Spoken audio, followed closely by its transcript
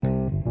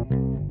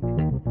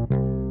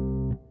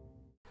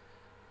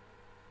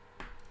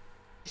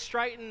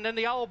straighten, and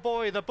the old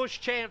boy, the bush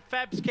champ,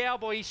 Fab's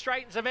Cowboy, he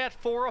straightens about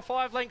 4 or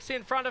 5 lengths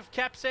in front of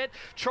Capset.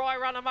 Try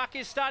Run Amok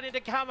is starting to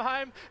come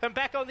home, and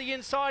back on the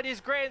inside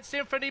is Grand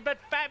Symphony, but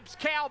Fab's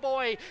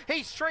Cowboy,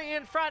 he's 3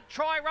 in front.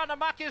 Try Run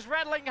Amok is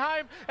rattling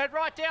home, and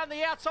right down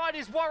the outside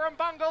is Warren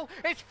Bungle.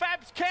 It's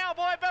Fab's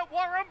Cowboy, but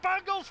Warren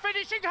Bungle's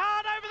finishing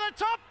hard over the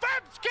top.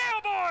 Fab's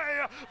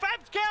Cowboy!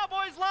 Fab's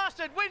Cowboy's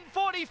lasted, win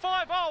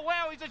 45. Oh,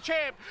 wow, he's a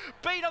champ.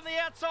 Beat on the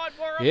outside,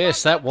 Warren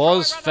Yes, Bungle. that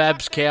was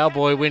Fab's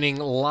Cowboy winning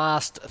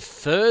last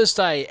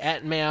Thursday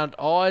at Mount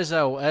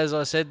Isa. As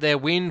I said, their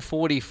win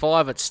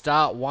 45 at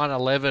start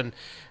 111.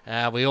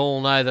 We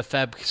all know the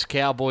Fab's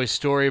Cowboy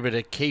story, but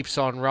it keeps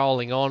on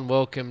rolling on.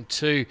 Welcome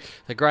to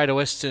the Greater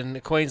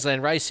Western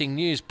Queensland Racing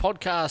News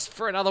podcast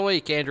for another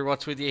week. Andrew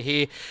Watts with you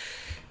here.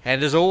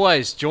 And as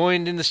always,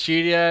 joined in the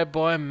studio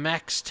by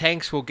Max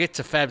Tanks. We'll get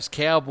to Fab's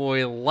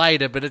Cowboy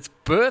later, but it's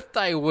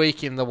birthday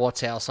week in the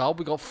Watts household.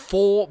 We've got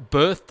 4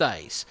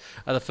 birthdays,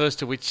 the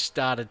first of which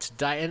started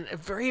today. And a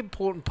very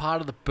important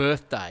part of the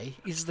birthday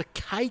is the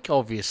cake,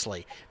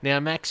 obviously. Now,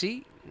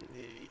 Maxie,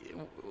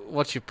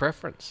 what's your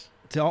preference?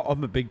 So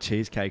I'm a big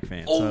cheesecake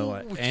fan. So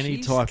any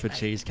type of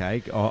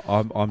cheesecake,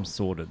 I'm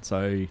sorted.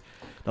 So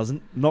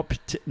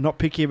not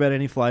picky about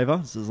any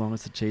flavour, as long as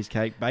it's a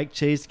cheesecake. Baked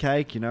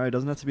cheesecake, it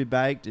doesn't have to be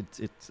baked.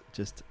 It's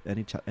just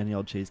any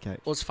old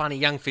cheesecake. Well, it's funny.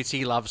 Young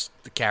Fitzy loves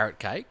the carrot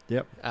cake.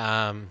 Yep.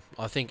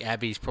 I think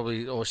Abby's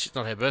probably, or she's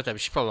not her birthday, but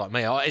she's probably like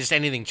me. Just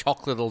anything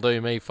chocolate will do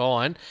me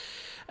fine.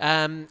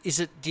 Do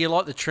you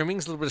like the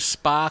trimmings, a little bit of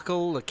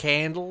sparkle, the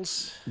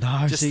candles?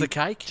 No, just the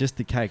cake? Just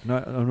the cake.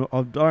 No,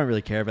 I don't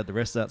really care about the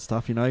rest of that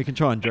stuff. You can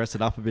try and dress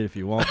it up a bit if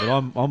you want, but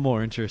I'm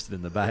more interested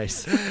in the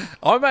base.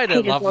 I made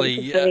a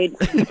lovely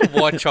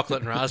white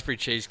chocolate and raspberry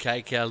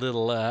cheesecake a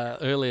little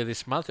earlier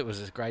this month. It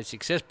was a great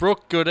success.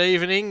 Brooke, good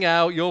evening.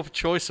 Your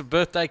choice of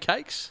birthday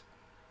cakes?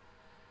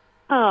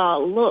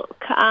 Oh, look,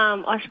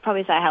 I should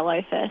probably say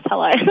hello first.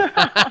 Hello.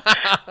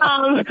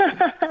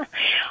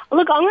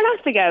 Look, I'm going to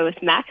have to go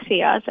with Max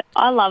here.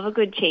 I love a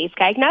good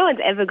cheesecake. No one's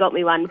ever got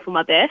me one for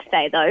my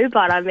birthday, though,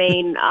 but I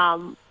mean,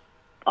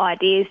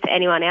 ideas to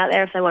anyone out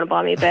there if they want to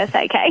buy me a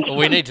birthday cake. Well,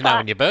 we need to know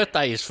when your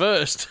birthday is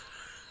first.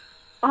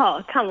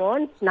 Oh, come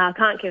on. No, I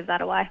can't give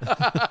that away.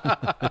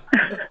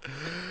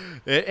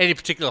 Any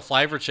particular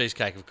flavour of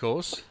cheesecake, of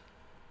course?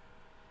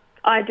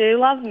 I do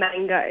love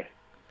mango.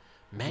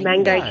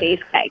 Mango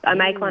cheesecake. I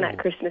make one at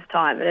Christmas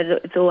time, and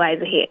it's always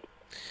a hit.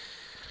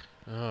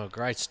 Oh,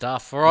 great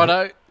stuff. All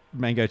righto.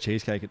 Mango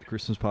cheesecake at the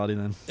Christmas party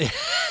then.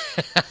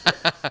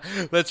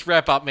 Let's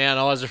wrap up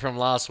Mount Isa from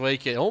last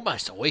week.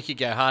 Almost a week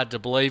ago, hard to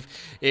believe.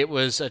 It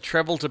was a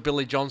treble to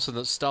Billy Johnson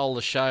that stole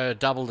the show, a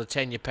double to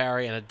Tanya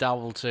Parry, and a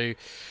double to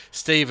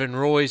Stephen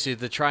Royce,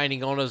 the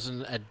training honours,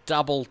 and a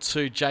double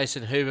to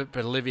Jason Hubert,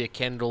 but Olivia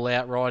Kendall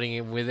out riding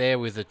him with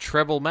a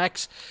treble,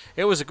 Max.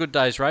 It was a good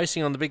day's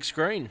racing on the big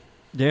screen.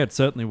 Yeah, it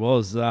certainly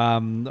was. I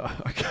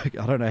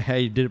don't know how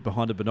you did it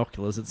behind the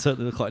binoculars. It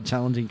certainly looked like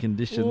challenging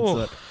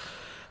conditions.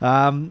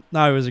 No,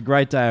 it was a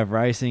great day of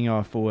racing.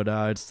 I thought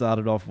it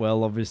started off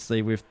well,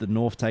 obviously, with the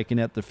North taking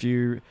out the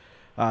few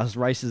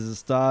races at the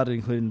start,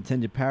 including the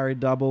Tanya Parry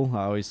double.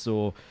 We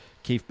saw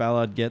Keith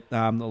Ballard get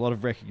a lot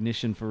of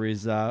recognition for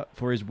his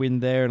win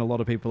there, and a lot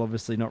of people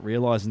obviously not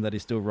realising that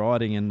he's still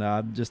riding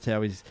and just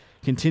how he's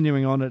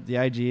continuing on at the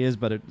age he is.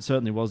 But it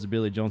certainly was the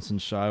Billy Johnson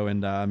show,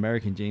 and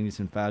American Genius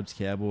and Fab's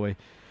Cowboy.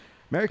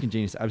 American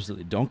Genius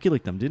absolutely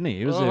donkey-licked them, didn't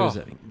he? It was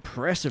an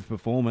impressive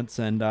performance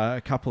and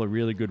a couple of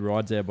really good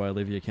rides there by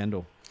Olivia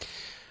Kendall.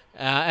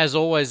 As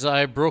always,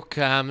 though, Brooke,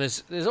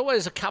 there's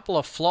always a couple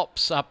of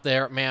flops up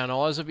there at Mount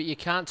Isa, but you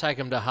can't take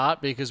them to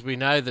heart because we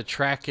know the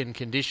track and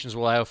conditions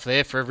will have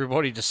there for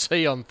everybody to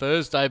see on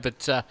Thursday.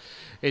 But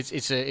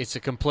it's a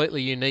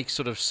completely unique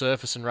sort of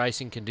surface and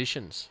racing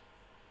conditions.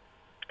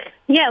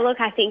 Yeah,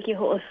 look, I think your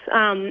horse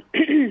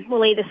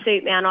will either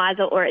suit Mount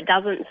Isa or it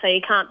doesn't, so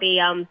you can't be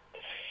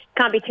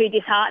too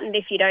disheartened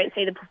if you don't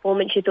see the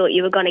performance you thought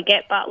you were going to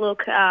get. But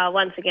look,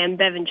 once again,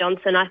 Bevan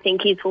Johnson, I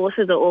think his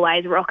horses are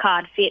always rock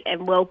hard fit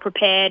and well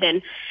prepared,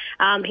 and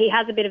he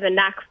has a bit of a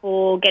knack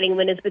for getting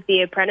winners with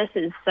the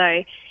apprentices.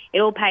 So it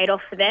all paid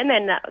off for them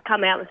and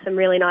come out with some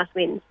really nice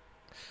wins.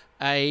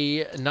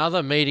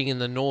 Another meeting in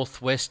the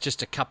Northwest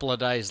just a couple of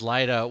days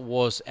later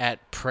was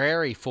at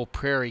Prairie for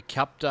Prairie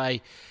Cup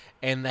Day.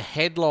 And the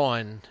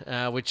headline,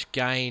 which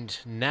gained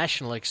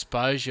national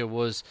exposure,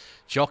 was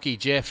jockey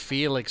Jeff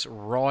Felix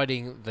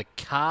riding the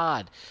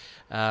card.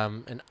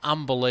 An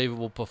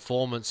unbelievable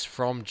performance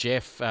from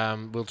Jeff.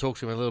 We'll talk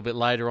to him a little bit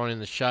later on in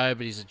the show,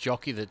 but he's a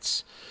jockey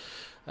that's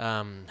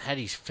had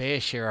his fair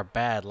share of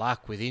bad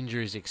luck with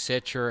injuries,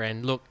 etc.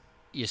 And look,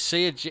 you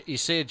see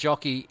a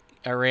jockey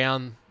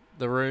around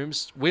the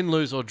rooms, win,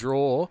 lose or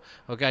draw.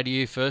 I'll go to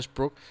you first,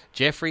 Brooke.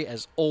 Jeffrey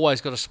has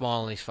always got a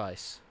smile on his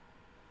face.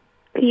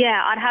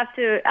 Yeah, I'd have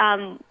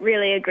to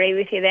really agree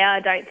with you there. I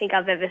don't think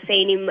I've ever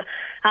seen him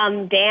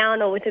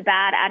down or with a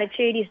bad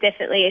attitude. He's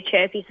definitely a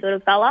chirpy sort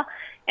of fella.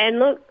 And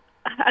look,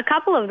 a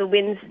couple of the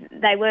wins,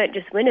 they weren't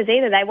just winners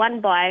either. They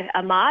won by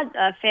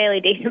a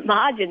fairly decent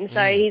margin,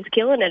 so he's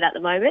killing it at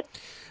the moment.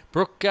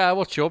 Brooke,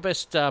 what's your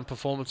best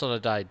performance on a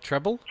day?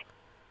 Treble?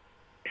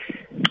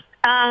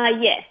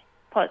 Yeah,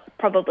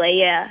 probably,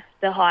 yeah.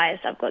 The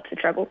highest I've got for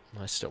treble.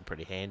 That's still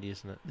pretty handy,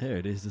 isn't it? There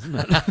it is, isn't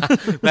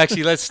it?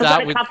 Maxie, let's I've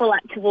start got a with... couple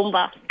at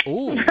Toowoomba.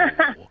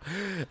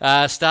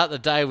 Ooh. Start the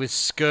day with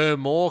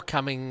Skirmore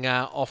coming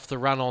off the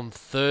run on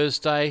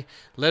Thursday.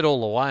 Led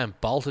all the way and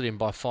bolted him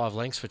by 5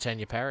 lengths for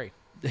Tanya Parry.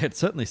 Yeah, it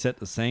certainly set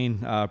the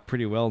scene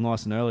pretty well,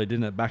 nice and early,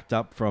 didn't it? Backed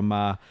up from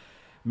Mount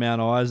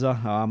Isa.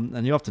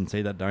 And you often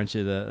see that, don't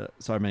you?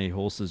 So many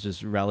horses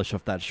just relish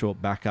off that short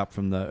back up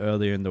from the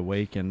earlier in the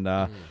week, and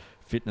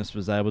fitness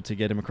was able to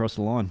get him across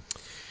the line.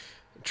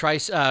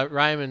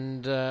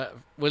 Raymond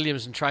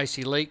Williams and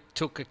Tracy Leake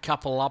took a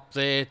couple up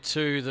there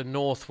to the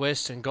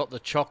northwest and got the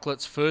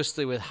chocolates.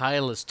 Firstly with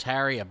Haylers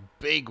Tarry, a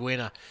big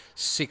winner,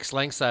 6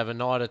 lengths over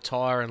Night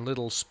Attire and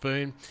Little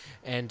Spoon,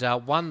 and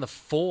won the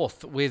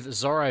 4th with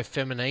Zorro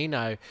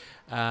Feminino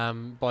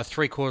by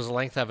 3/4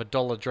 length over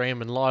Dollar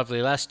Dream and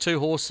Lively Lass. 2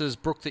 horses,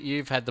 Brooke, that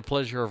you've had the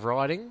pleasure of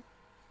riding.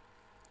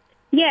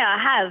 Yeah, I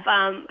have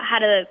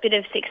had a bit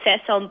of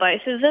success on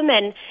both of them,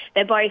 and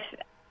they're both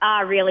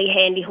are really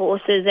handy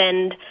horses,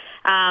 and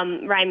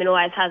Raymond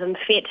always has them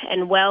fit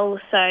and well.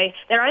 So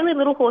they're only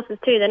little horses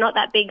too. They're not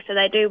that big, so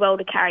they do well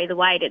to carry the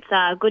weight. It's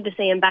good to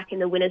see them back in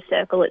the winner's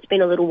circle. It's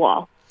been a little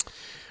while.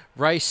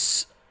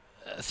 Race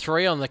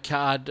 3 on the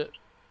card,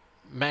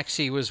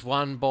 Maxie, was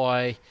won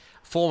by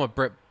former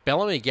Brett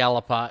Bellamy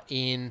galloper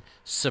in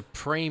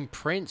Supreme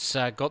Prince.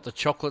 Got the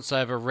chocolates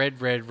over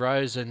Red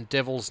Rose and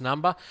Devil's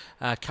Number,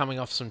 coming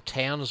off some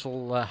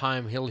Townsville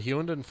home Hill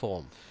Hewenden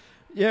form.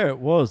 Yeah, it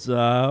was.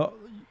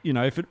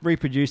 If it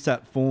reproduced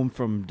that form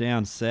from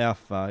down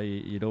south,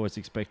 you'd always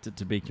expect it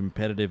to be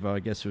competitive. I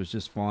guess it was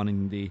just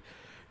finding the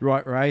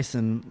right race,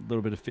 and a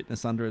little bit of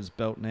fitness under its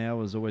belt now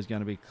was always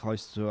going to be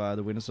close to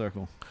the winner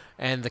circle.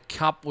 And the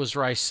Cup was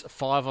race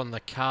 5 on the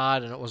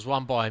card, and it was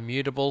won by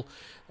Immutable.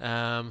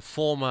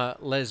 Former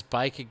Les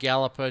Baker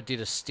galloper, did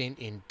a stint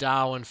in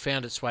Darwin,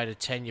 found its way to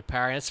Tanya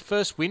Parry. It's the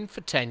first win for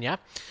Tanya,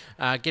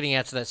 getting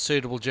out to that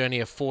suitable journey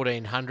of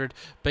 1400.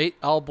 Beat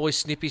Old Boy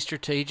Snippy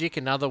Strategic,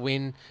 another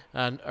win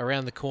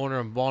around the corner,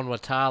 and Bon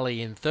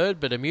Watali in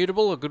 3rd, but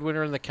Immutable, a good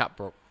winner in the Cup,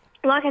 Brooke.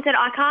 Like I said,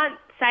 I can't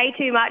say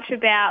too much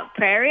about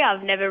Prairie.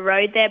 I've never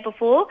rode there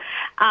before.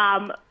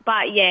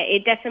 But, yeah,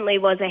 it definitely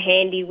was a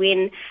handy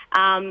win.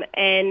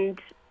 And,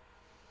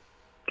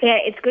 yeah,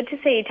 it's good to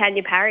see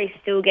Tanya Parry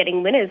still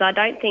getting winners. I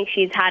don't think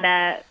she's had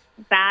a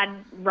bad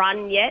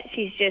run yet.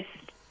 She's just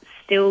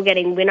still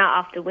getting winner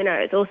after winner.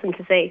 It's awesome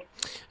to see.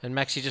 And,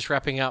 Maxie, just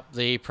wrapping up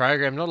the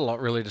program, not a lot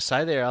really to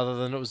say there other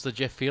than it was the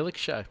Jeff Felix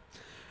show.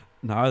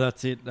 No,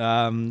 that's it.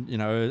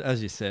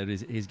 As you said,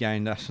 he's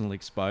gained national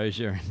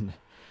exposure, and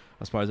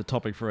I suppose a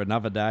topic for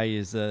another day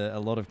is a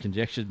lot of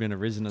conjecture has been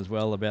arisen as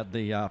well about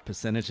the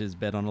percentages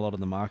bet on a lot of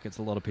the markets.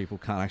 A lot of people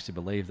can't actually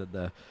believe that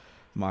the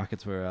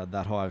markets were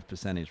that high of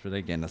percentage. But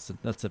again,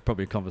 that's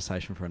probably a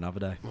conversation for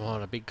another day.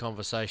 What a big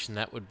conversation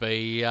that would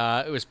be.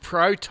 It was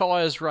Pro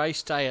Tyres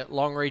race day at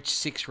Longreach,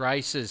 6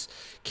 races,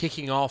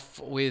 kicking off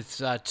with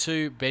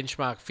 2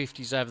 benchmark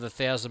 50s over the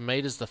 1,000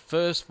 metres. The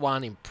first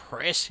one,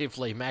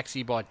 impressively,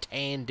 Maxi, by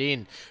Tanned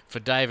In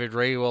for David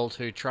Rewald,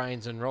 who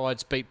trains and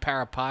rides. Beat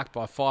Para Park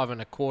by 5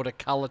 1/4.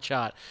 Colour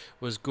Chart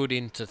was good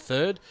into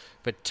 3rd.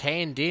 But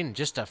Tanned In,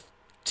 just a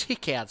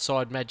tick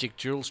outside Magic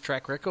Jewel's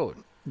track record.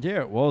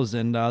 Yeah, it was,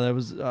 and there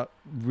was a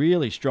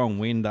really strong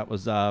wind that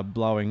was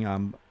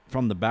blowing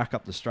from the back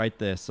up the straight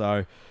there.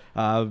 So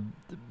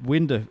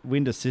wind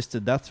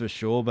assisted, that's for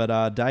sure.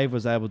 But Dave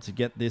was able to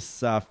get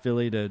this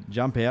filly to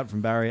jump out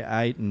from barrier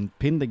 8 and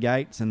pin the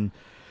gates and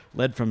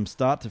led from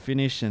start to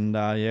finish. And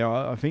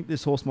I think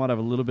this horse might have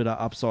a little bit of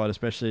upside,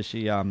 especially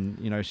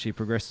as she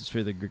progresses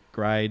through the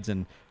grades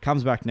and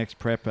comes back next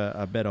prep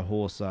a better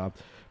horse.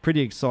 Pretty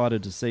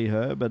excited to see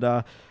her,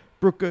 but.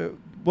 Brooke,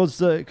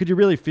 could you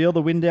really feel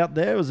the wind out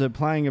there? Was it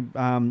playing,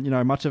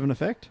 much of an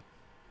effect?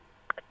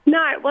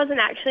 No, it wasn't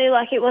actually.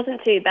 It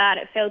wasn't too bad.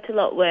 It felt a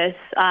lot worse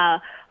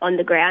on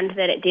the ground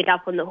than it did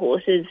up on the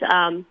horses.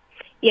 I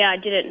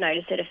didn't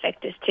notice it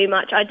affect us too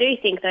much. I do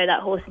think, though,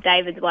 that horse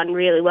David's won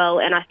really well,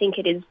 and I think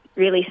it is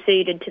really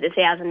suited to the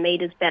 1,000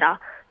 metres better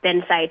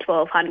than, say,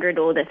 1,200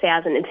 or the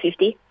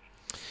 1,050.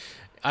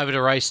 Over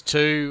to race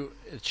 2,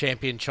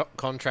 Champion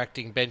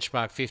Contracting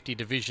Benchmark 50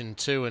 Division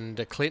 2,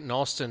 and Clinton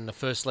Austin, the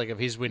first leg of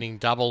his winning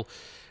double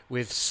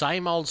with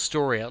Same Old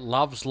Story. It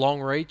loves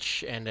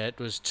Longreach, and it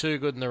was too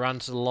good in the run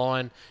to the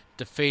line,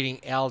 defeating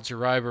Al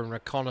Jaroba, and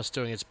Reconnaissance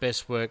doing its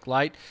best work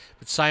late.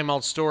 But Same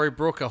Old Story,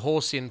 Brooke, a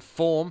horse in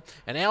form,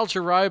 and Al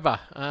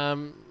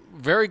Jaroba,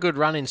 very good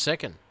run in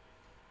second.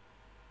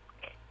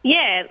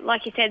 Yeah,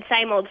 like you said,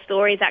 Same Old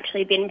Story has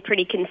actually been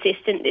pretty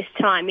consistent this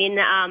time in,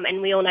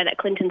 and we all know that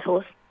Clinton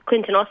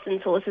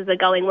Austin's horses are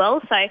going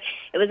well. So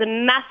it was a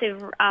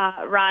massive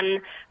run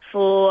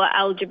for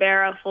Al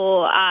Jaroba,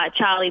 for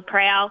Charlie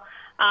Prow.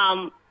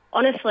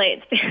 Honestly,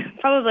 it's been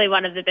probably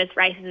one of the best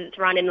races it's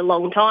run in a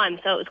long time,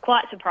 so it was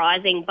quite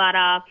surprising.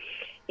 But,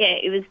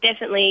 it was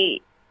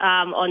definitely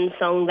on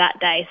song that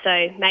day.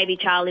 So maybe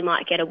Charlie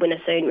might get a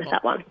winner soon with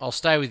that one. I'll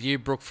stay with you,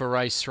 Brooke, for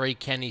race 3.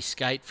 Can he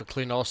skate for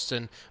Clint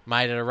Austin?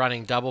 Made it a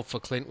running double for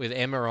Clint with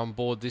Emma on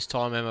board this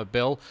time, Emma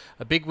Bell.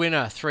 A big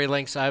winner, 3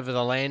 lengths over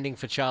the landing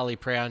for Charlie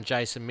Prow,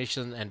 Jason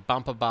Mission, and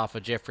bumper bar for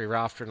Jeffrey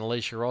Rafter and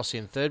Alicia Rossi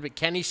in third. But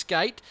can he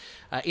skate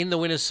in the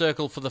winner's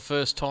circle for the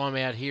first time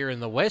out here in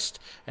the West?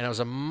 And it was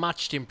a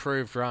much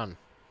improved run.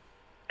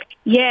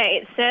 Yeah,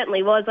 it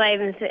certainly was.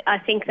 I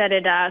think that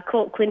it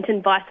caught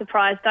Clinton by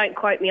surprise. Don't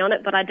quote me on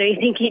it, but I do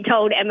think he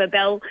told Emma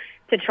Bell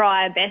to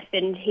try her best,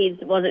 and he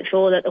wasn't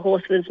sure that the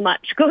horse was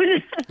much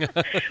good.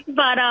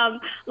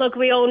 But look,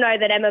 we all know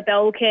that Emma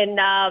Bell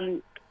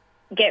can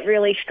get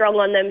really strong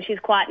on them. She's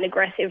quite an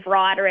aggressive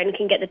rider and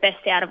can get the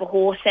best out of a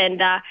horse.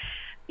 And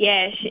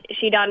yeah,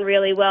 she done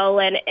really well,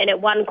 and it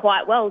won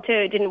quite well too.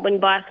 It didn't win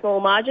by a small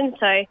margin,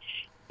 so.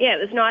 Yeah, it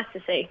was nice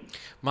to see.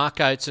 Mark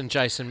Oates and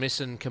Jason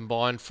Misson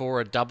combined for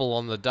a double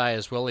on the day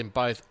as well in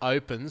both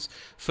opens.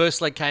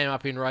 First leg came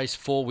up in race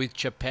 4 with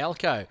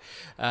Chapalco.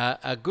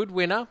 A good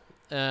winner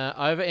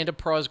over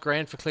Enterprise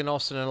Grand for Clint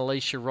Austin and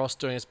Alicia Ross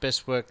doing its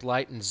best work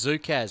late. And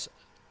Zukaz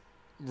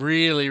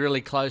really,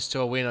 really close to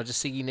a win. I just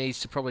think he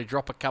needs to probably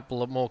drop a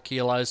couple of more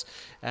kilos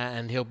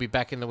and he'll be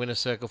back in the winner's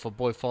circle for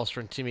Boy Foster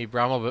and Timmy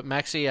Brummel. But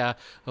Maxie, a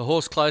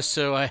horse close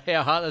to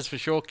our heart, that's for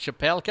sure,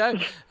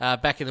 Chapalco,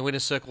 back in the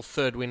winner's circle,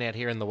 3rd win out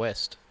here in the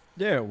West.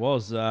 Yeah, it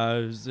was.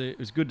 It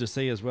was good to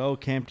see as well.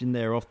 Camped in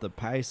there off the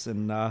pace,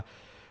 and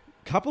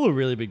couple of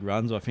really big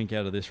runs, I think,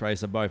 out of this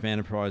race are both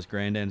Enterprise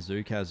Grand and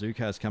Zukaz.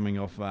 Zukaz coming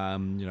off,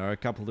 a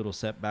couple of little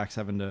setbacks,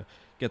 having to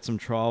get some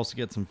trials to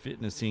get some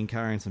fitness in,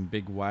 carrying some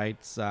big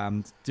weights.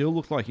 Still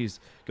looked like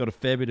he's got a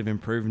fair bit of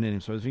improvement in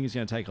him, so I think he's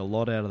going to take a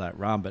lot out of that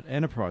run. But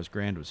Enterprise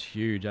Grand was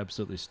huge,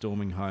 absolutely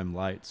storming home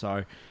late.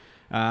 So,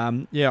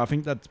 I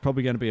think that's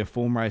probably going to be a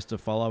form race to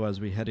follow as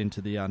we head into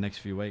the next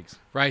few weeks.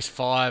 Race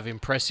 5,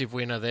 impressive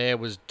winner there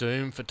was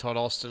Doom for Todd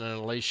Austin and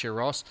Alicia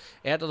Ross.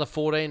 Out to the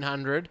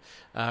 1400,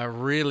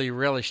 really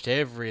relished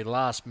every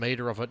last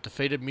metre of it.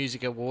 Defeated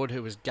Music Award,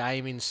 who was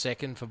game in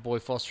second for Boy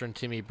Foster and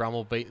Timmy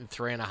Brummel, beaten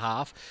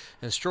 3.5.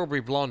 And Strawberry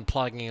Blonde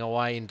plugging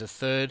away into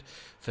third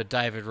for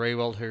David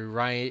Rewald, who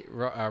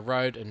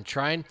rode and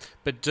trained.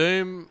 But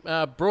Doom,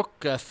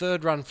 Brooke,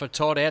 third run for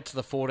Todd out to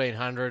the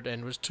 1400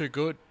 and was too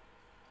good.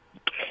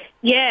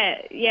 Yeah,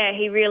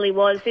 he really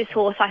was. This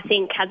horse, I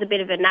think, has a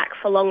bit of a knack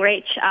for long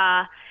reach.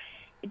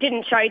 It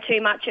didn't show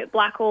too much at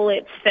Blackall,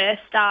 its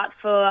first start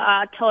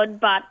for Todd,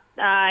 but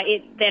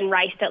it then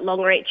raced at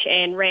long reach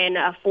and ran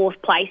a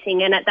 4th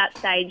placing. And at that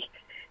stage,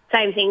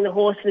 same thing, the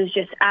horse was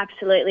just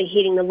absolutely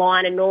hitting the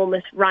line,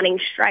 enormous, running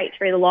straight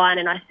through the line.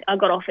 And I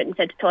got off it and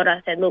said to Todd,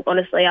 I said, look,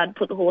 honestly, I'd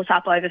put the horse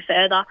up over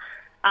further.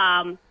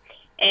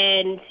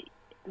 And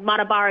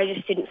Muttaburra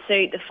just didn't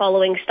suit the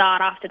following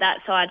start after that,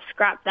 so I'd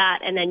scrapped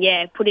that and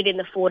then, put it in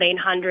the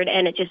 1400,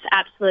 and it just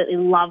absolutely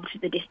loved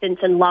the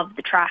distance and loved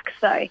the track.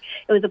 So it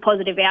was a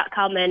positive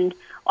outcome, and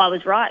I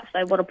was right,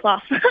 so what a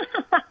plus.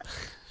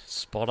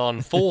 Spot on.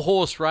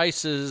 4-horse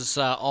races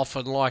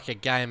often like a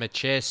game of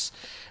chess,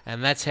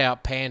 and that's how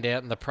it panned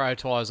out in the Pro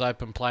Tyres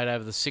Open Plate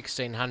over the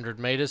 1600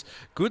 metres.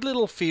 Good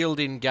little field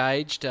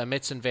engaged.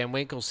 Metzen Van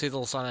Winkle,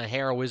 Sithelsson and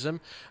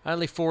Heroism.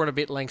 Only 4 and a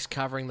bit lengths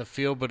covering the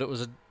field, but it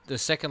was the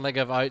second leg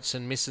of Oates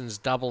and Misson's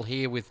double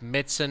here with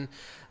Metzen.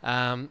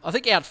 I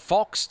think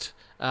outfoxed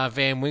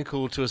Van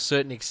Winkle to a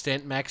certain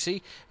extent,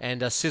 Maxie,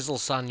 and Sizzle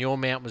Sun, your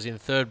mount, was in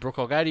third. Brooke,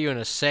 I'll go to you in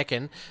a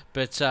second,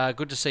 but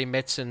good to see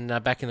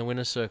Metzen back in the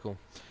winner's circle.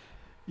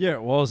 Yeah,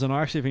 it was, and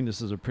I actually think this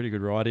is a pretty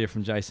good ride here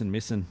from Jason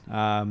Misson.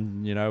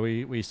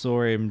 We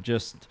saw him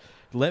just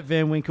let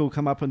Van Winkle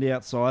come up on the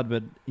outside,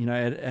 but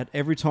at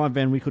every time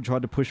Van Winkle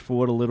tried to push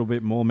forward a little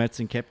bit more,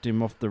 Metzen kept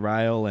him off the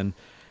rail, and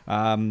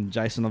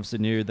Jason obviously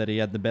knew that he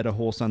had the better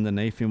horse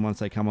underneath him once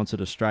they come onto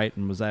the straight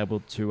and was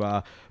able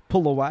to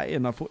pull away.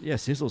 And I thought,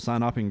 Sizzle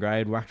Sun up in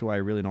grade, whacked away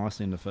really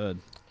nicely in the third.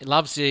 He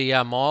loves the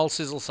mile,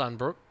 Sizzle Sun,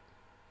 Brooke.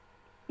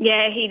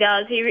 Yeah, he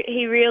does.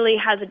 He really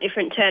has a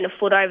different turn of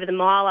foot over the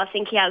mile. I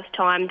think he has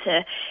time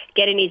to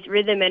get in his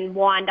rhythm and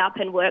wind up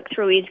and work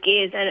through his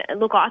gears. And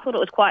look, I thought it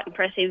was quite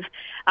impressive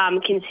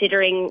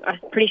considering I'm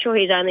pretty sure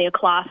he's only a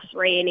Class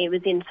 3 and he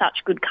was in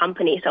such good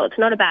company. So it's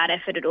not a bad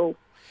effort at all.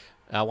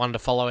 One to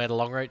follow out of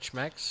long reach,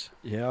 Max?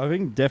 Yeah, I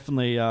think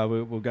definitely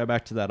we'll go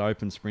back to that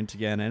open sprint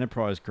again.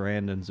 Enterprise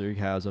Grand and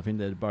Zukaz, I think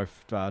they're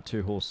both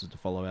 2 horses to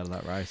follow out of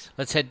that race.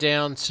 Let's head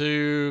down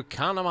to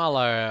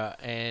Cunnamulla,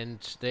 and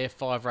their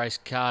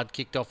 5-race card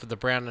kicked off with the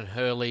Brown and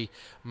Hurley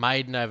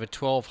maiden over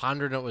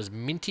 1200. It was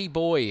Minty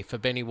Boy for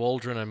Benny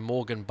Waldron and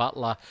Morgan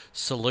Butler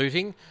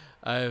saluting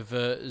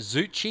over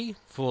Zucchi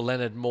for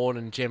Leonard Morn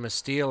and Gemma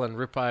Steele, and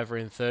Rip over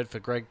in third for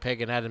Greg Pegg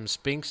and Adam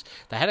Spinks.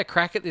 They had a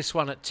crack at this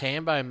one at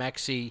Tambo,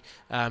 Maxi,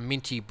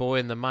 Minty Boy,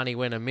 and the money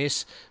went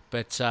amiss,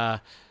 but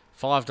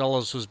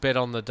 $5 was bet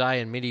on the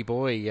day, and Minty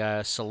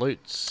Boy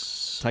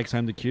salutes. Takes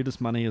home the cutest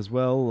money as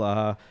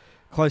well.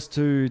 Close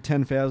to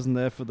 10,000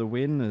 there for the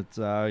win. It's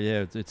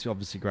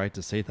obviously great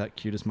to see that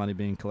cutest money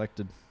being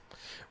collected.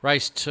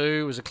 Race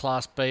 2 was a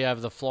Class B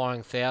over the Flying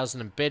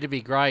 1,000, and Better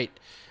Be Great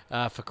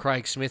for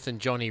Craig Smith and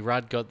Johnny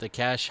Rudd got the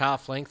cash.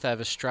 Half length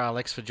over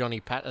Stralex for Johnny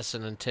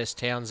Patterson and Tess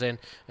Townsend.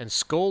 And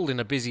Scald in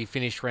a busy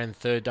finish ran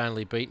third,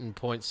 only beaten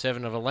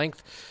 0.7 of a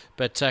length.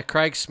 But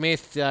Craig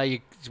Smith,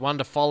 he's one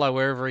to follow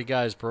wherever he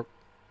goes, Brooke.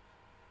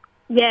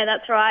 Yeah,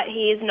 that's right.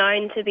 He is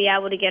known to be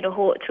able to get a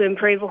horse, to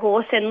improve a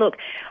horse. And look,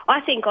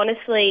 I think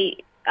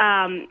honestly,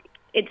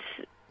 it's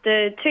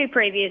the two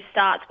previous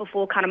starts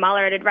before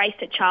Cunnamulla. It had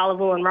raced at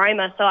Charleville and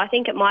Roma, so I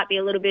think it might be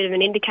a little bit of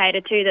an indicator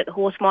too that the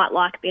horse might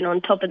like being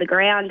on top of the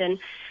ground and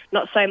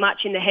not so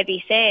much in the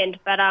heavy sand.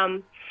 But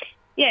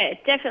yeah,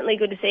 it's definitely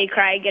good to see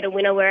Craig get a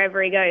winner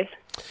wherever he goes.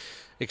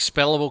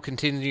 Expellable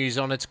continues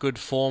on its good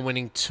form,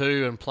 winning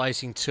 2 and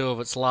placing 2 of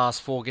its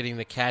last 4, getting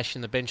the cash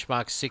in the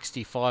benchmark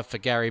 65 for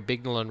Gary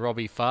Bignell and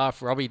Robbie Farr.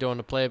 Robbie doing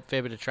a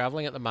fair bit of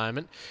travelling at the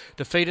moment.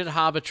 Defeated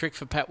Harbour Trick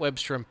for Pat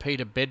Webster and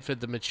Peter Bedford,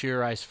 the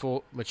mature age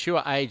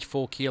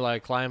 4 kilo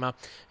claimer,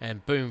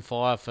 and Boom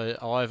Fire for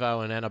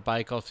Ivo and Anna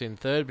Bakeoff in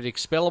third. But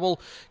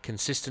Expellable,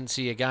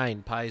 consistency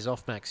again, pays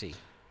off, Maxie.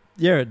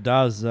 Yeah, it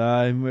does.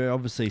 And we're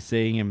obviously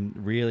seeing him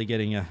really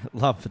getting a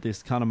love for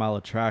this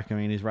Cunnamulla track. I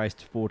mean, he's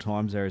raced 4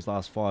 times there his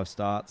last 5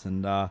 starts,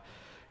 and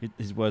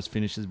his worst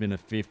finish has been a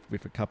 5th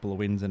with a couple of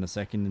wins and a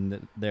second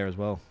in there as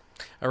well.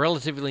 A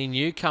relatively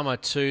newcomer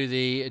to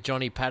the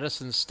Johnny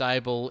Patterson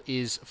stable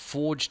is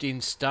Forged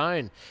in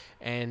Stone,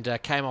 and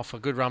came off a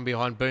good run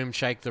behind Boom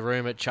Shake the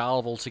Room at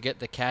Charleville to get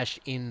the cash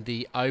in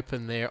the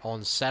Open there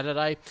on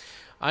Saturday.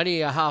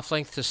 Only a half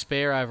length to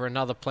spare over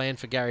another plan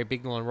for Gary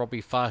Bignell and Robbie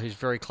Farr, who's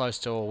very close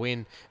to a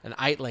win, and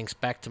 8 lengths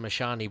back to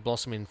Mashani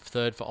Blossom in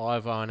third for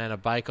Ivo and Anna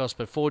Bakos.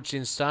 But Forged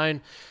in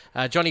Stone,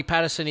 Johnny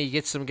Patterson, he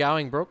gets them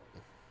going, Brooke.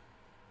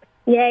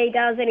 Yeah, he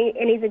does, and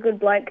he's a good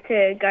bloke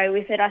to go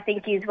with it. I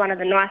think he's one of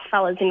the nice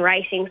fellas in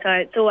racing, so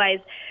it's always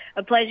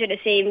a pleasure to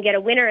see him get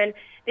a winner. And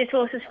this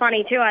horse is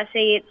funny too. I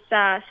see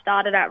it's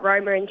started at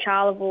Roma and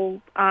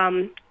Charleville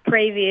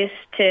previous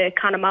to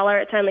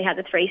Cunnamulla. It's only had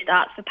the 3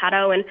 starts for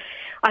Pato, and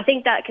I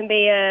think that can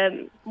be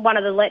one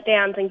of the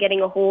letdowns in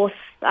getting a horse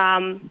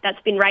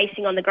that's been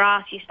racing on the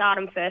grass. You start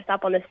them first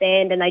up on the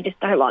sand, and they just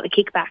don't like the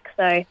kickback.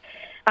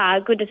 So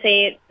good to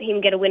see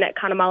him get a win at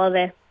Cunnamulla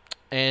there.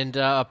 And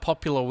a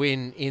popular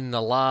win in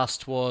the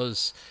last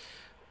was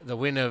the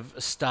win of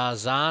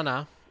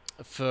Starzana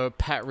for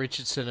Pat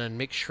Richardson and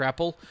Mick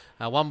Schrappel.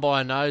 Won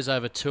by a nose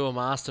over Tour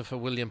Master for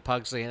William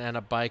Pugsley and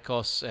Anna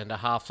Bakos, and a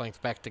half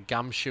length back to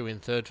Gumshoe in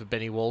third for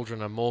Benny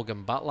Waldron and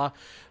Morgan Butler.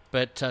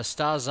 But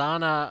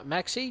Starzana,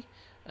 Maxi,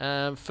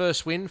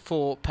 first win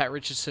for Pat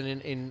Richardson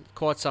in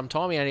quite some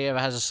time. He only ever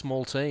has a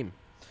small team.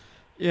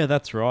 Yeah,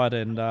 that's right.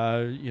 And,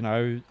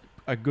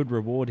 a good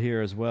reward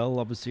here as well.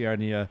 Obviously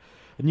only a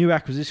new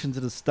acquisition to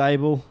the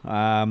stable.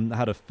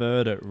 Had a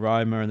third at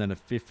Roma and then a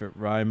 5th at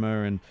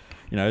Roma. And,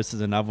 this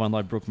is another one,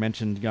 like Brooke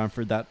mentioned, going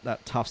through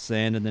that tough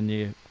sand, and then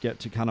you get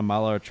to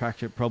Cunnamulla, a track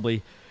that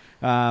probably,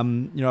 a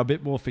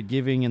bit more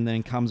forgiving, and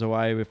then comes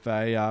away with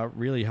a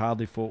really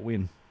hardly fought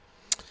win.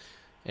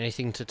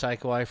 Anything to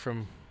take away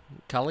from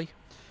Cully?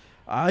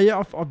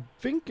 Yeah, I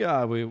think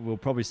we'll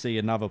probably see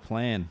another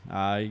plan.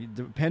 It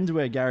depends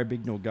where Gary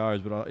Bignell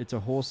goes, but it's a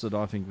horse that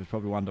I think was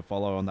probably one to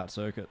follow on that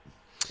circuit.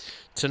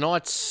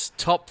 Tonight's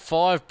top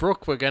 5,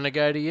 Brooke, we're going to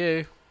go to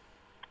you.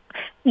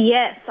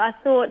 Yes, I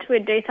thought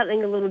we'd do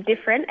something a little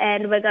different,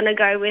 and we're going to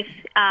go with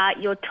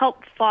your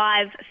top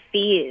 5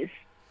 fears.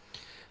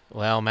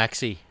 Well,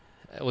 Maxie,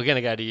 we're going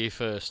to go to you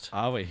first.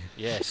 Are we?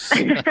 Yes.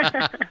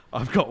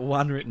 I've got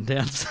one written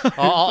down. So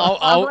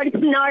I want to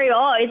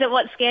know, is it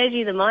what scares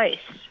you the most?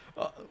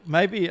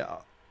 Maybe...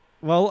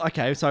 well,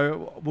 okay,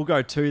 so we'll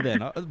go 2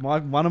 then.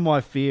 One of my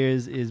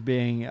fears is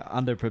being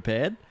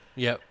underprepared.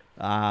 Yep.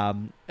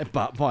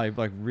 But my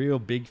real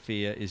big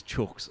fear is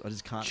chooks. I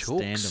just can't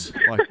stand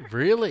them.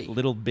 Really?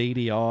 Little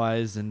beady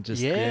eyes and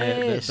just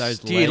those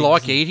Do you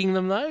like eating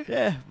them though?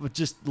 Yeah, but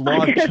just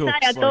live chooks.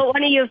 I thought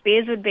one of your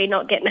fears would be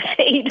not getting a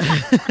feed.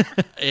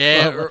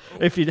 Yeah. Well,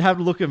 if you'd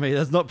have a look at me,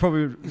 that's not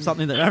probably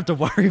something that I have to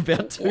worry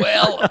about too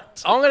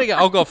much. I'm going to go.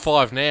 I've got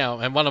 5 now,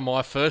 and one of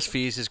my first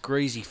fears is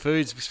greasy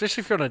foods,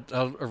 especially if you're on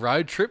a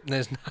road trip and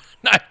there's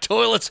no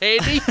toilets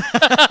handy.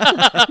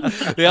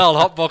 The old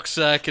hot box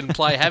can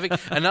play havoc.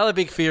 Another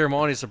big fear of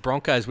mine is the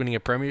Broncos winning a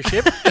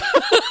premiership.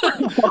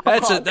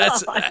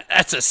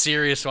 That's a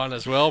serious one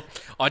as well.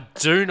 I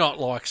do not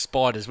like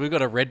spiders. We've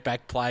got a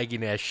redback plague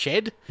in our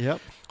shed. Yep.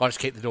 I just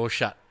keep the door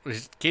shut.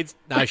 Kids,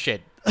 no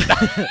shed.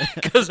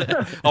 Because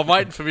I'm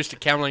waiting for Mr.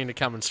 Cameling to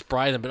come and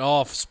spray them,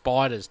 but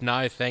spiders,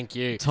 no, thank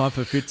you. Time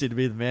for Fitzy to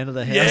be the man of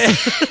the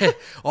house. Yeah.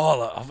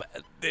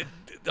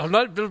 I'm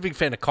not a big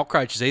fan of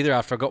cockroaches either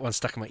after I got one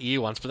stuck in my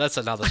ear once, but that's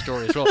another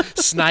story as well.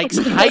 Snakes,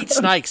 hate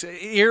snakes.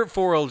 Here at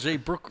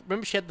 4LG, Brooke,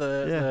 remember she had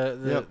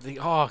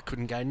I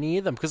couldn't go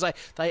near them because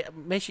they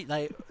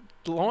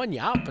line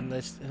you up and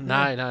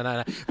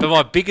no. But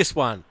my biggest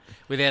one,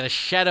 without a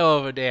shadow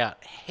of a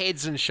doubt,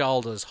 heads and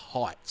shoulders,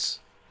 heights.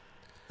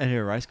 And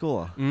you're a race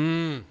caller.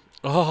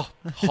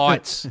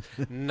 Heights.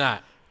 No.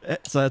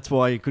 So that's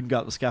why you couldn't go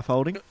up the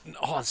scaffolding?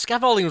 The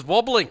scaffolding was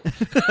wobbling.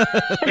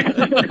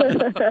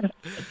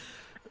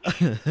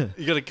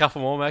 You got a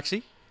couple more,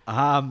 Maxie?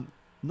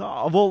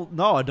 No, well,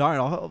 no, I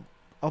don't.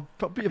 I'll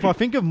probably, if I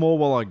think of more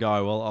while I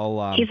go,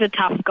 I'll He's a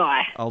tough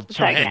guy. I'll It's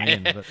chuck okay.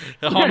 him in.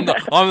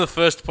 But I'm the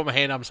first to put my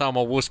hand up and say I'm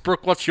a wuss.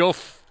 Brooke, what's your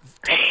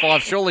top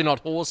 5? Surely not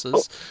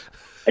horses.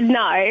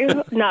 No,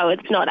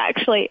 it's not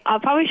actually. I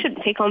probably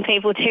shouldn't pick on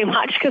people too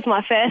much because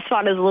my first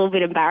one is a little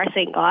bit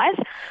embarrassing, guys.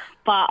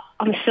 But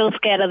I'm still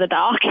scared of the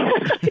dark.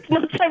 It's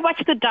not so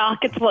much the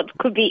dark, it's what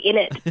could be in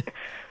it.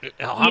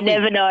 You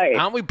never know.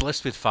 Aren't we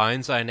blessed with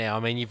phones, though, now? I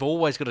mean, you've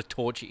always got a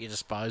torch at your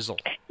disposal.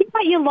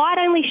 But your light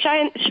only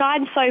shines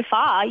so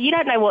far. You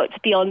don't know what's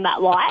beyond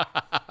that light.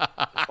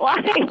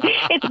 Like,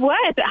 it's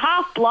worse. It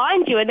half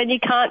blinds you and then you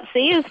can't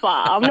see as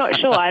far. I'm not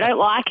sure. I don't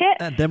like it.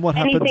 and then what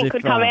happens Anything if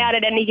could come out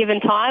at any given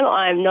time.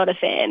 I'm not a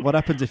fan. what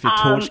happens if your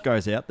torch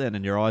goes out then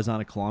and your eyes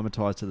aren't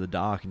acclimatized to the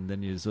dark, and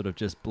then you sort of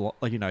just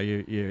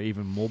you're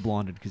even more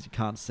blinded because you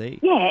can't see.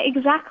 Yeah,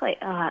 exactly.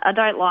 I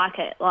don't like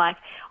it. Like,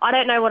 I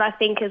don't know what I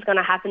think is going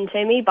to happen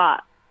to me,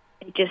 but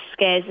it just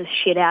scares the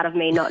shit out of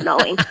me not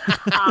knowing.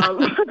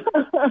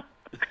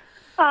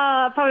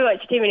 Probably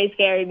watch too many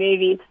scary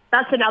movies.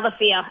 That's another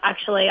fear,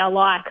 actually. I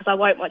lie because I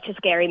won't watch a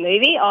scary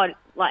movie. I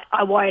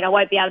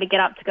won't be able to get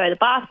up to go to the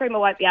bathroom. I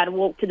won't be able to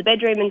walk to the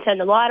bedroom and turn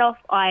the light off.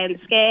 I am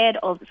scared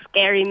of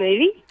scary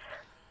movies.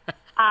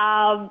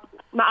 My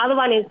other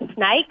one is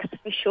snakes,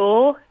 for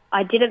sure.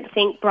 I didn't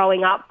think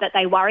growing up that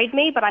they worried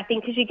me, but I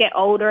think as you get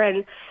older,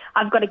 and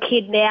I've got a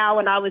kid now,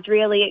 and I was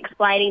really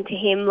explaining to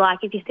him, like,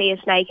 if you see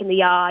a snake in the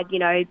yard,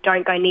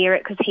 don't go near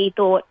it, because he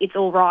thought, it's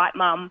all right,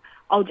 Mum,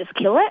 I'll just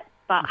kill it.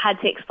 But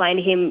had to explain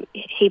to him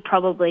he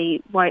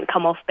probably won't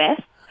come off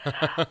best.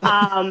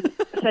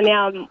 So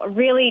now I'm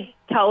really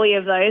totally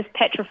of those,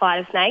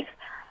 petrified of snakes.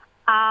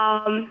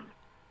 And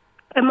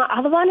my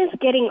other one is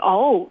getting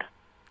old.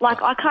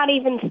 Like, I can't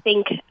even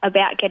think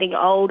about getting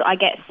old. I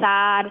get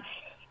sad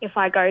if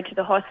I go to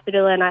the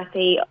hospital and I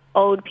see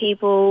old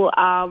people.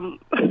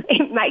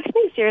 It makes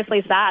me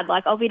seriously sad.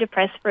 Like, I'll be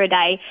depressed for a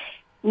day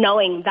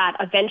knowing that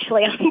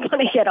eventually I'm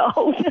going to get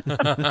old.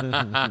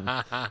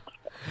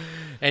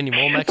 Any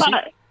more, Maxie?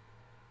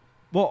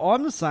 Well,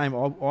 I'm the same.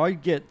 I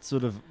get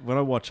sort of, when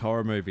I watch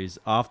horror movies,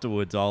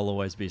 afterwards I'll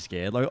always be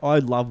scared. Like, I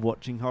love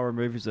watching horror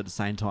movies, at the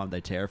same time they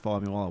terrify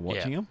me while I'm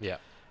watching them. Yeah.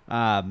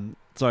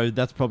 So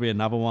that's probably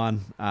another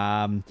one.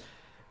 I'm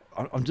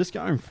just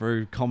going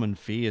through common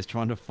fears,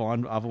 trying to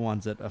find other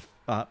ones that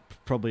are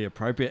probably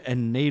appropriate.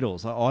 And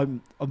needles. I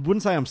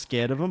wouldn't say I'm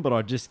scared of them, but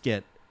I just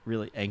get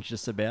really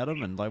anxious about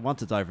them. And like,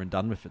 once it's over and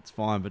done with, it's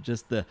fine. But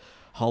just the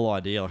whole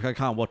idea, like, I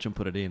can't watch them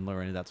put it in or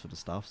any of that sort of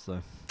stuff.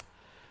 So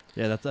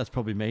yeah, that's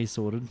probably me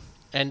sorted.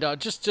 And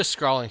just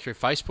scrolling through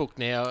Facebook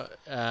now,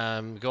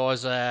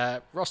 guys,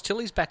 Ross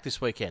Tilley's back this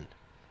weekend.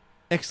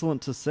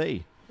 Excellent to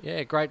see.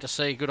 Yeah, great to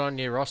see. Good on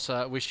you, Ross.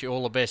 Wish you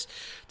all the best.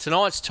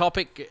 Tonight's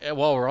topic,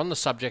 while we're on the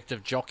subject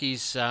of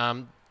jockeys,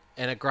 and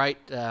a great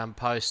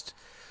post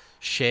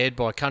shared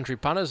by Country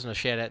Punters, and a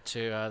shout out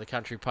to the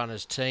Country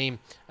Punters team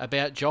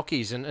about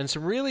jockeys, and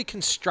some really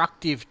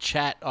constructive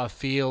chat, I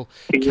feel,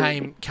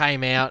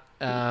 came out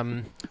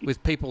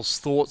with people's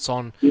thoughts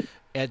on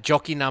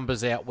jockey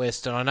numbers out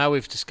west. And I know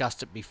we've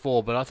discussed it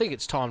before, but I think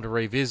it's time to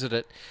revisit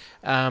it.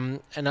 And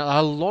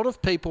a lot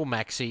of people,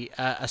 Maxie,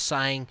 are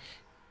saying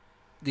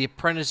the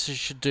apprentices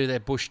should do their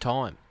bush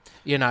time.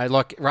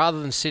 Like,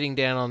 rather than sitting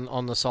down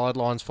on the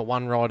sidelines for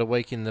one ride a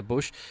week in the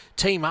bush,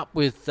 team up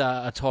with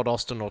a Todd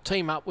Austin or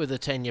team up with a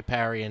Tanya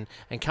Parry and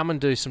come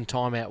and do some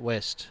time out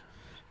west.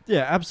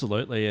 Yeah,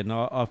 absolutely. And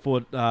I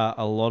thought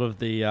a lot of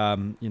the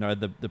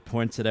the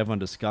points that everyone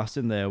discussed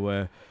in there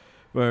were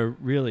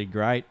really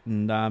great.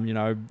 And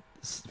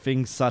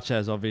things such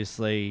as,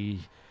 obviously,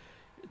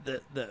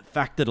 the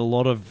fact that a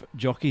lot of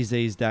jockeys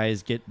these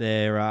days get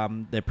their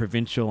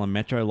provincial and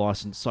metro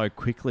license so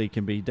quickly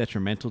can be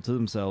detrimental to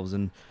themselves.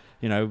 And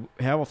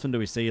how often do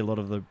we see a lot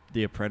of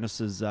the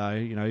apprentices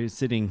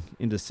sitting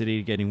in the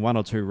city getting one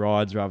or two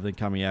rides rather than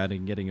coming out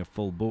and getting a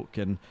full book?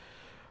 And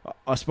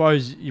I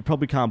suppose you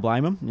probably can't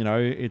blame them.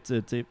 It's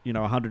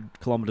 100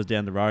 kilometres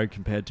down the road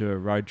compared to a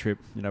road trip.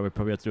 We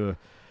probably have to do a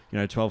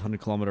 1,200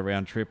 kilometre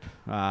round trip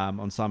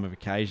on some of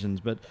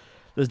occasions, but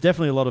there's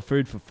definitely a lot of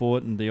food for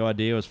thought, and the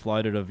idea was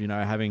floated of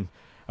having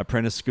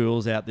apprentice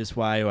schools out this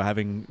way, or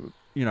having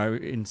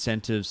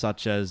incentives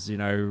such as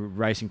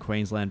Racing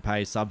Queensland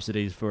pays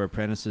subsidies for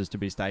apprentices to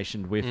be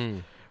stationed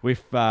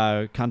with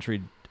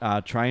country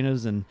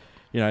trainers, and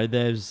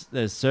there's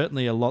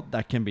certainly a lot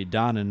that can be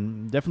done,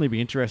 and definitely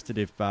be interested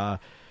if our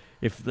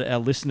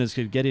listeners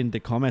could get into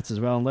comments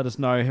as well and let us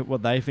know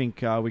what they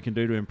think we can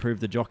do to improve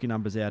the jockey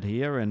numbers out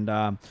here.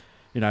 And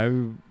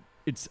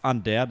it's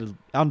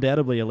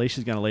undoubtedly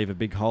Alicia's going to leave a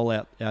big hole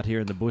out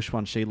here in the bush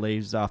once she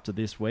leaves after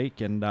this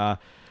week. And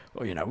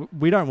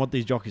we don't want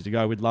these jockeys to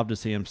go. We'd love to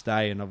see them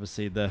stay. And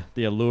obviously the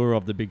allure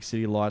of the big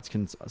city lights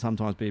can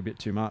sometimes be a bit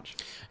too much.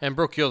 And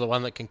Brooke, you're the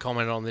one that can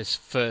comment on this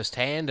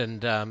firsthand.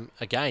 And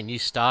again, you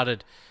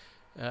started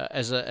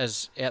as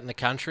out in the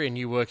country, and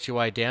you worked your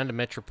way down to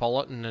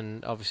Metropolitan,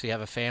 and obviously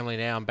have a family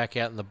now and back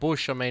out in the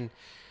bush. I mean,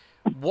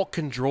 what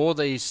can draw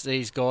these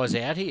guys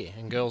out here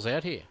and girls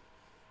out here?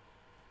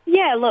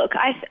 Yeah, look,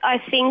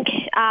 I think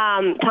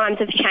times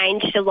have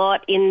changed a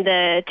lot in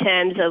the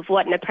terms of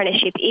what an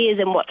apprenticeship is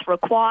and what's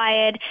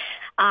required.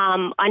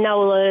 I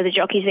know a lot of the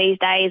jockeys these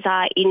days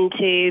are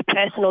into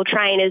personal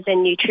trainers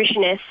and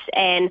nutritionists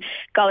and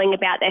going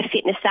about their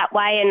fitness that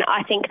way, and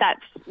I think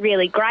that's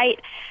really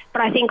great.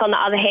 But I think on the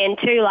other hand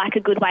too, like a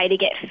good way to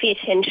get fit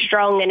and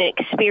strong and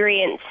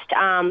experienced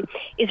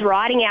is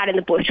riding out in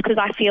the bush, because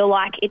I feel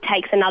like it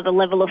takes another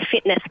level of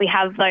fitness. We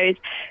have those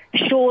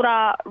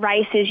shorter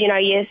races, you know,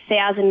 your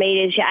 1,000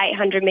 metres, your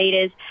 800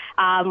 metres.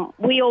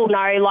 We all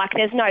know, like,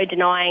 there's no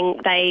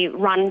denying they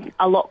run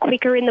a lot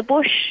quicker in the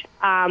bush.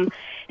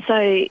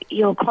 So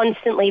you're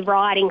constantly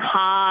riding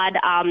hard.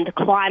 The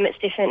climate's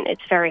different.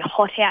 It's very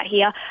hot out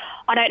here.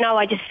 I don't know.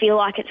 I just feel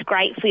like it's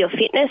great for your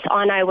fitness.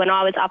 I know when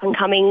I was up and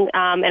coming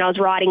and I was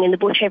riding in the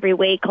bush every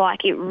week,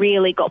 like, it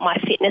really got my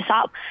fitness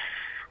up.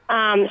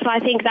 So I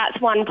think that's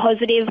one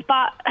positive.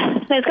 But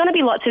there's going to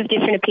be lots of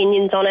different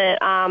opinions on it,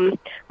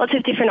 lots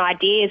of different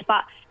ideas.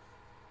 But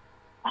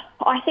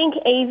I think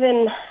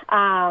even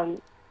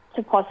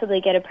to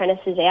possibly get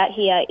apprentices out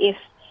here,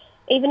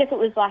 even if it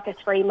was like a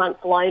 3-month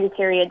loan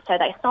period, so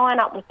they sign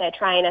up with their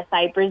trainer,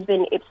 say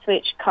Brisbane,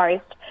 Ipswich,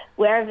 Coast,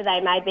 wherever they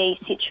may be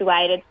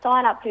situated,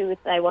 sign up who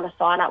they want to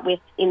sign up with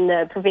in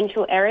the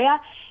provincial area,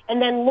 and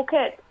then look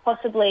at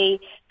possibly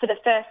for the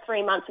first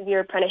 3 months of your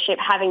apprenticeship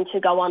having to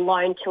go on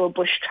loan to a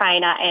bush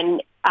trainer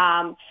and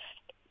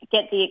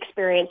get the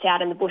experience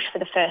out in the bush for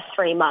the first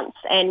 3 months.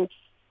 And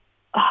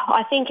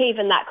I think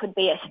even that could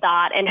be a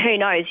start, and who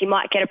knows, you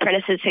might get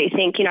apprentices who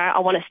think, you know, I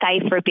want to stay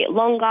for a bit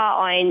longer,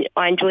 I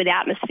enjoy the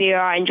atmosphere,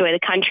 I enjoy the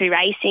country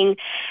racing.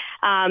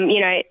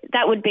 You know,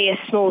 that would be a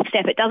small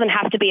step. It doesn't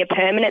have to be a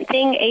permanent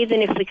thing.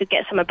 Even if we could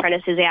get some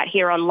apprentices out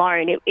here on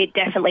loan, it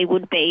definitely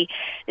would be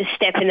a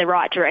step in the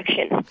right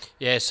direction.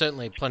 Yeah,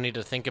 certainly plenty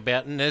to think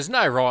about, and there's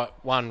no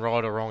one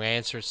right or wrong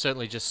answer. It's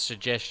certainly just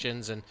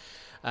suggestions, and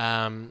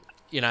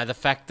you know, the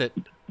fact that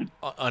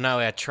I know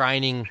our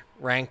training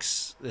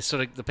ranks, there's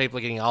sort of, the people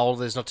are getting older,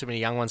 there's not too many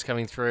young ones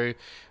coming through,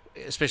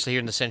 especially here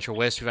in the Central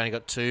West. We've only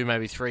got 2,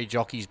 maybe 3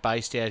 jockeys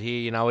based out here.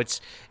 You know, it's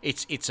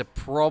a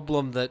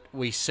problem that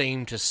we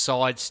seem to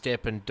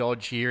sidestep and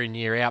dodge year in,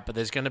 year out, but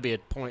there's going to be a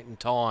point in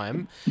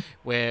time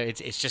where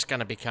it's just going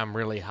to become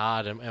really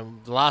hard,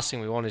 and the last thing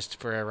we want is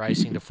for our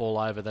racing to fall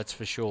over, that's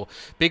for sure.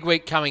 Big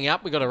week coming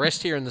up. We've got a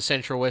rest here in the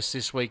Central West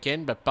this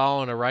weekend, but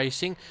Bowen are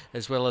racing,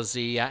 as well as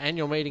the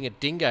annual meeting at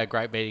Dingo,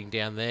 great meeting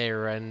down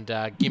there, and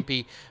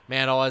Gympie,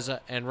 Mount Isa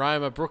and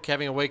Roma. Brooke,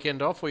 having a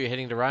weekend off, or are you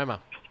heading to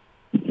Roma?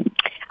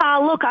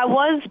 Look, I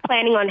was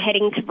planning on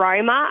heading to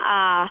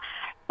Roma,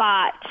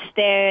 but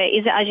there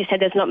is, as you said,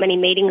 there's not many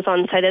meetings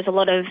on, so there's a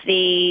lot of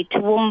the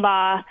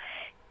Toowoomba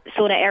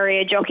sort of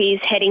area jockeys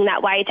heading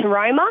that way to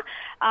Roma.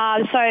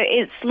 So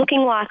it's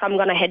looking like I'm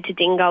going to head to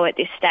Dingo at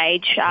this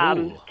stage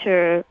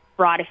to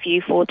ride a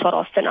few for Todd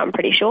Austin, I'm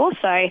pretty sure.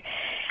 So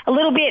a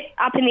little bit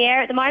up in the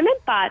air at the moment,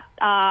 but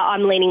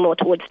I'm leaning more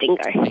towards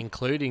Dingo.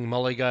 Including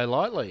Molly Go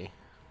Lightly.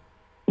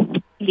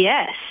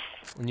 Yes.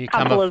 A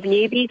couple of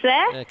newbies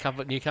there. A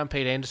couple of newcomers,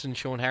 Pete Anderson,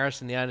 Sean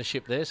Harrison, the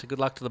ownership there. So good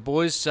luck to the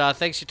boys.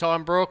 Thanks for your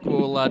time, Brooke.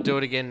 We'll do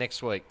it again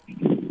next week.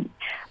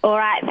 All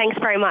right. Thanks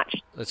very much.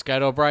 Let's go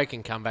to a break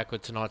and come back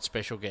with tonight's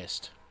special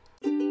guest.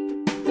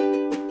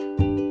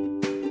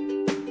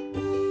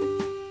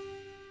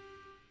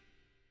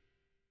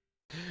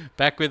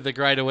 Back with the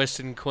Greater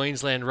Western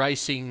Queensland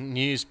Racing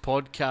News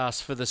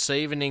podcast for this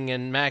evening.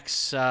 And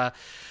Max,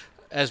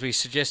 as we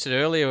suggested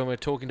earlier when we were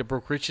talking to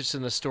Brooke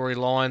Richardson, the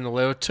storyline, there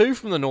were 2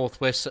 from the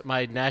Northwest that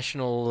made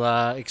national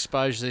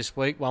exposure this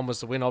week. One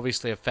was the win,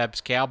 obviously, of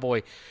Fab's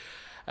Cowboy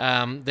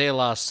there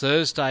last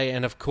Thursday.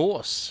 And, of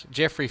course,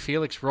 Jeffrey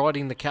Felix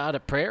riding the card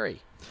at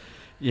Prairie.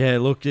 Yeah,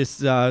 look,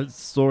 this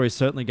story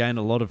certainly gained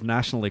a lot of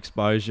national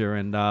exposure,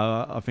 and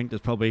I think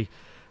there's probably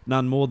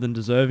none more than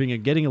deserving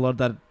of getting a lot of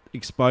that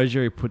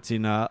exposure. He puts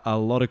in a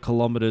lot of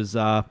kilometres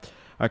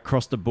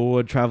across the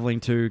board, travelling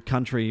to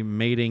country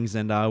meetings,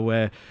 and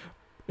where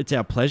it's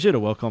our pleasure to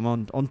welcome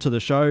onto the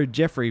show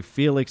Jeffrey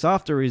Felix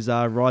after his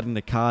riding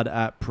the card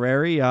at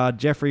Prairie.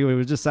 Jeffrey, we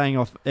were just saying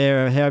off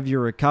air, how have you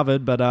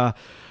recovered? But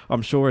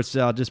I'm sure it's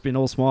just been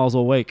all smiles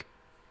all week.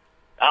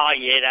 Oh,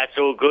 yeah, that's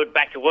all good.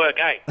 Back to work,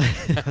 eh?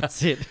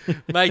 That's it.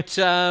 Mate,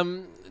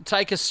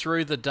 take us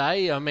through the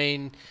day. I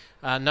mean,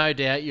 no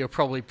doubt you're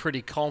probably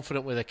pretty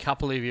confident with a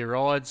couple of your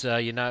rides.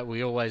 You know,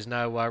 we always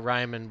know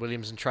Raymond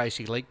Williams and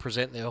Tracy Leake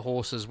present their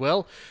horses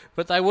well,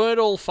 but they weren't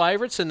all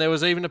favourites, and there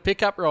was even a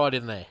pickup ride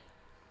in there.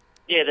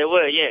 Yeah, there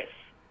were, yes.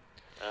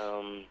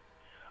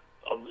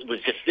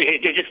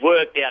 It just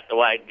worked out the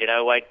way,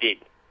 it did.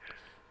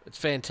 It's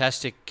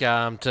fantastic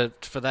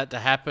for that to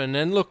happen.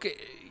 And look,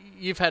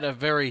 you've had a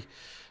very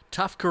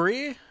tough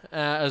career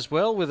as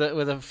well, with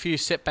a few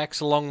setbacks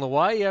along the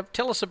way.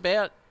 Tell us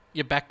about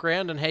your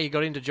background and how you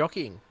got into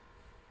jockeying.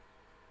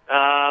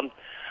 My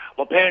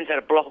parents had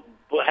a block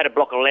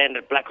of land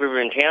at Black River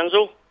in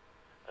Townsville,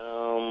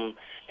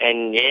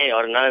 and yeah,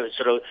 I don't know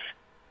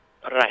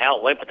how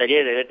it went, but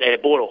they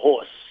bought a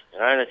horse,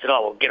 and they said,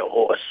 "Oh, well, get a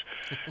horse."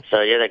 So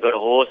yeah, they got a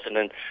horse, and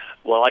then,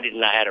 well, I didn't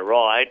know how to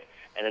ride,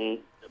 and then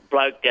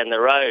bloke down the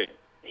road.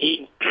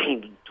 He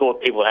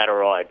taught people how to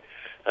ride.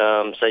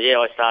 So yeah,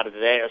 I started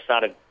there. I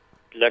started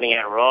learning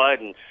how to ride,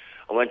 and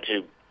I went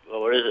to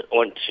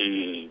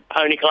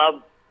Pony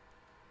Club,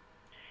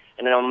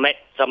 and then I met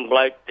some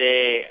bloke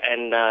there,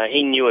 and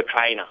he knew a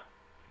trainer,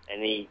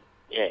 and he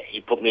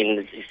put me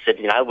in. He said,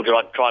 would you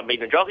like to try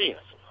beating a jockey? I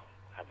said,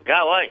 have a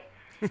go, eh?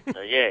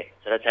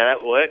 So that's how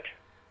that worked.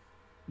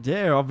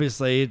 Yeah,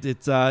 obviously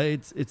it's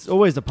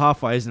always the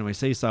pathway, isn't it? We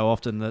see so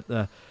often that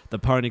the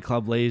Pony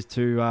Club leads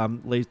to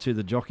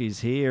the jockeys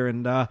here,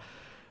 and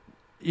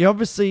you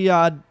obviously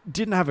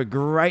didn't have a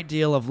great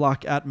deal of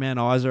luck at Mount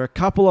Isa. A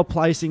couple of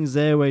placings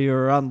there where you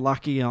were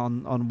unlucky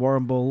on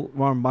Warren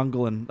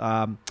Bungle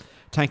and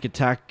Tank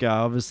Attack.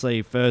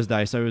 Obviously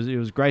Thursday, so it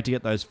was great to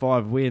get those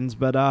 5 wins.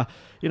 But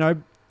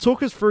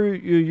talk us through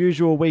your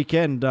usual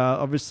weekend.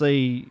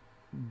 Obviously,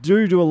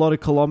 do a lot of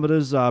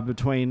kilometres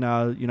between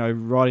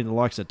riding the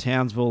likes of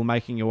Townsville,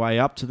 making your way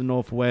up to the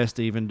northwest,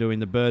 even doing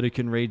the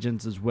Burdekin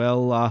regions as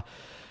well.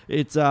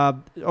 It's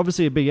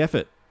obviously a big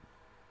effort.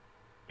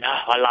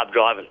 I love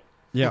driving.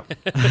 Yeah.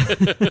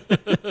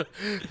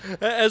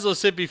 As I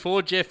said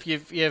before, Jeff,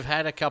 you've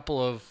had a couple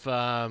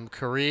of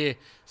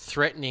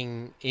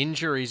career-threatening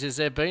injuries. Has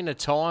there been a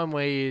time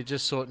where you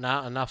just thought,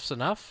 nah, enough's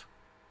enough?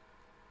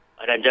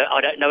 I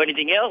don't know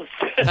anything else.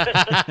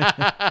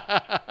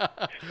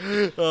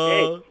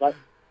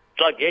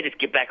 Just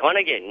get back on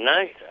again,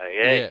 So,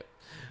 yeah.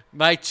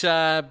 Mate,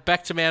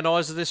 back to Mount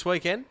Isa this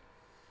weekend?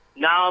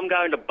 No, I'm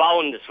going to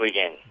Bowen this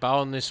weekend.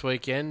 Bowen this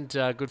weekend.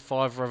 Good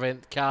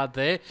 5-event card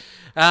there.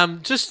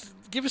 Just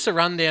give us a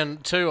rundown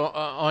too.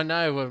 I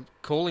know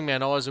calling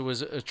Mount Isa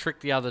was a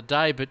trick the other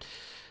day, but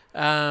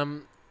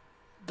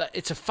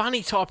it's a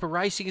funny type of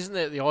racing, isn't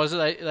it? The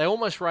Isa, they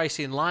almost race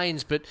in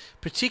lanes, but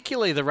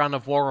particularly the run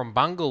of Warren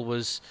Bungle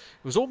was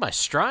almost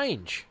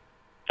strange.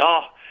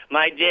 Oh,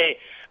 mate, yeah.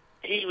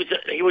 He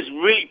was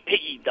really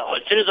picky.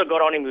 As soon as I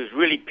got on him, he was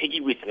really picky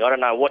with me. I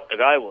don't know what the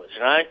go was,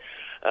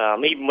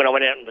 even when I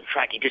went out on the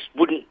track, he just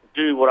wouldn't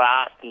do what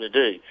I asked him to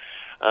do.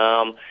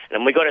 And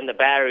then we got in the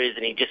barriers,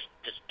 and he just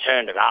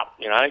turned it up,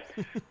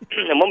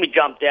 And when we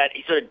jumped out,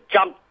 he sort of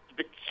jumped a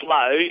bit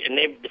slow, and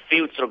then the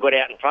field sort of got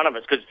out in front of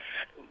us, because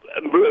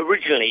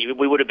originally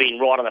we would have been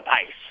right on the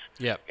pace,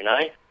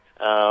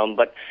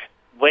 but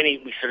when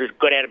we sort of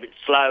got out a bit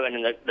slow, and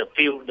then the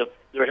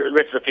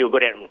rest of the field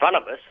got out in front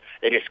of us,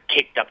 they just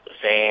kicked up the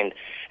sand.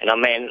 And,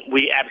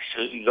 we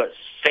absolutely got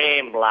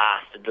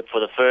sandblasted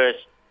for the first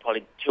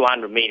probably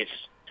 200 metres,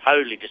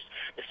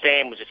 the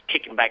sand was just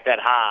kicking back that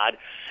hard,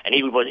 and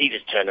he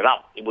just turned it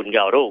up. He wouldn't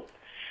go at all.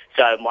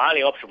 So my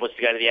only option was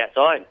to go to the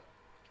outside.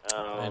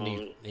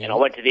 And I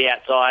went to the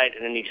outside,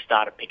 and then he just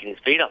started picking his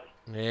feet up.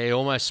 Yeah, he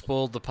almost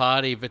spoiled the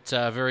party, but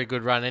very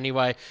good run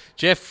anyway.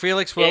 Jeff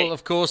Felix,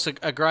 of course,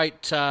 a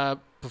great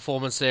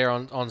performance there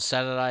on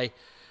Saturday,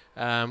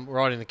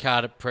 riding the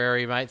card at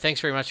Prairie, mate. Thanks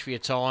very much for your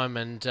time,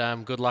 and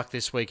good luck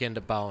this weekend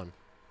at Bowen.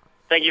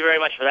 Thank you very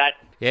much for that.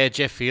 Yeah,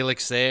 Jeff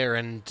Felix there,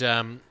 and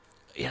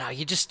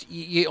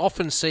you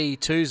often see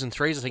 2s and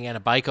 3s. I think Anna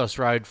Bakos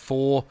rode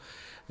 4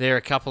 there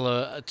a couple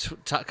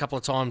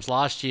of times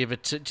last year,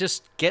 but to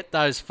just get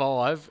those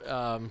 5,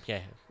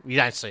 you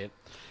don't see it.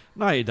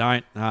 No, you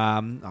don't.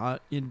 And I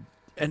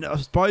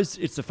suppose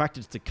it's the fact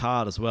it's the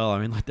card as well. I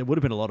mean, there would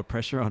have been a lot of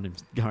pressure on him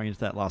going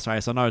into that last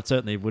race. I know it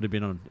certainly would have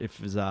been on if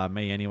it was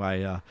me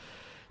anyway.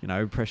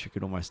 Pressure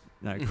could almost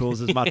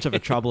cause as much of a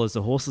trouble as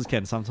the horses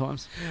can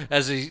sometimes.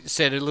 As he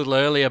said a little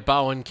earlier,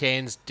 Bowen,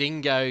 Cairns,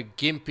 Dingo,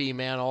 Gympie,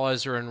 Mount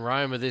Isa and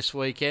Roma this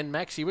weekend.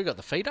 Maxie, we've got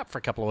the feet up for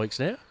a couple of weeks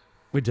now.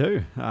 We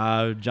do.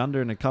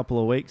 Junda in a couple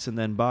of weeks, and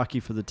then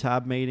Barkey for the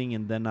tab meeting,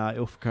 and then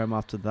Ilfracombe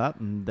after that,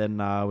 and then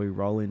we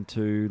roll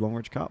into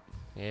Longreach Cup.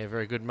 Yeah,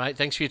 very good, mate.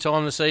 Thanks for your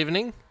time this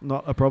evening.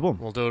 Not a problem.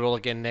 We'll do it all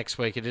again next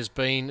week. It has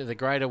been the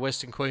Greater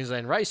Western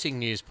Queensland Racing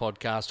News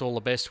Podcast. All the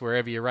best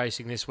wherever you're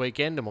racing this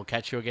weekend, and we'll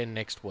catch you again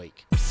next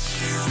week.